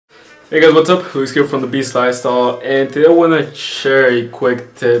Hey guys, what's up? Luis here from the Beast Lifestyle, and today I want to share a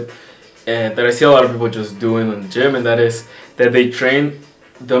quick tip that I see a lot of people just doing in the gym, and that is that they train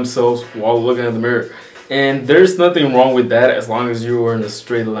themselves while looking at the mirror. And there's nothing wrong with that as long as you are in a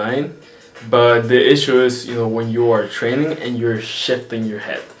straight line. But the issue is, when you are training and you're shifting your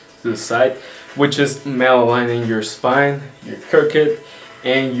head to the side, which is malaligning your spine, your circuit,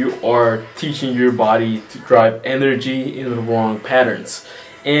 and you are teaching your body to drive energy in the wrong patterns.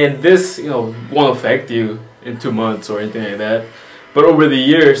 And this, won't affect you in 2 months or anything like that. But over the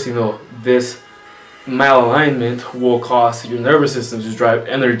years, this malalignment will cause your nervous system to drive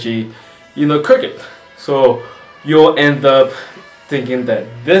energy, crooked. So you'll end up thinking that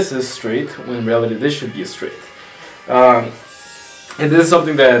this is straight when in reality this should be straight. And this is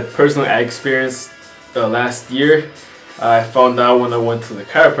something that personally I experienced last year. I found out when I went to the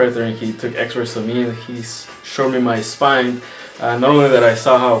chiropractor and he took x-rays of me and he showed me my spine. Not only that I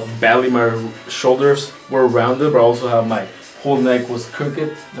saw how badly my shoulders were rounded, but also how my whole neck was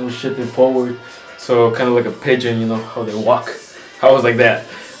crooked and was shifting forward. So kind of like a pigeon, how they walk. I was like that.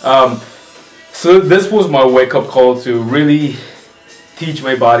 So this was my wake-up call to really teach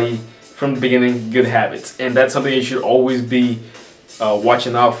my body from the beginning good habits. And that's something you should always be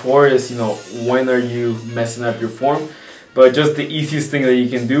watching out for is, when are you messing up your form. But just the easiest thing that you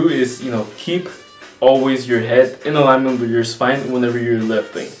can do is, keep always your head in alignment with your spine whenever you're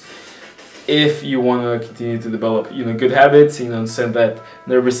lifting. If you want to continue to develop, good habits, send that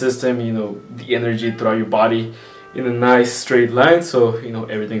nervous system, the energy throughout your body in a nice straight line, so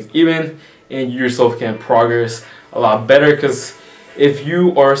everything's even and you yourself can progress a lot better. Because if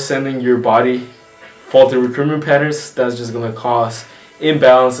you are sending your body faulty recruitment patterns, that's just gonna cause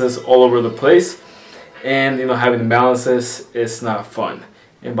imbalances all over the place, and having imbalances is not fun.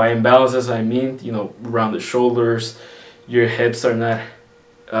 And by imbalances, I mean, around the shoulders, your hips are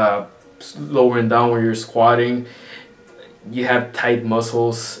not lowering down when you're squatting. You have tight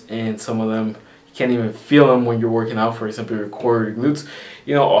muscles, and some of them, you can't even feel them when you're working out, for example, your core, your glutes.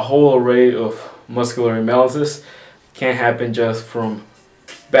 A whole array of muscular imbalances can happen just from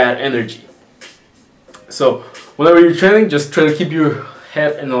bad energy. So whenever you're training, just try to keep your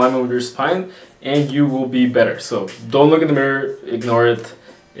head in alignment with your spine, and you will be better. So don't look in the mirror, ignore it.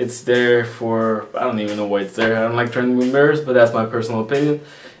 It's there for, I don't even know why it's there. I don't like training with mirrors, but that's my personal opinion.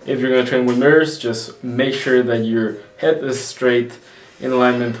 If you're going to train with mirrors, just make sure that your head is straight in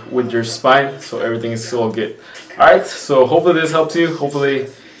alignment with your spine, so everything is all good. Alright, so hopefully this helps you. Hopefully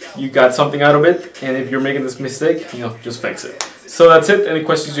you got something out of it. And if you're making this mistake, just fix it. So that's it. Any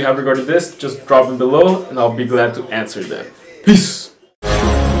questions you have regarding this, just drop them below and I'll be glad to answer them. Peace!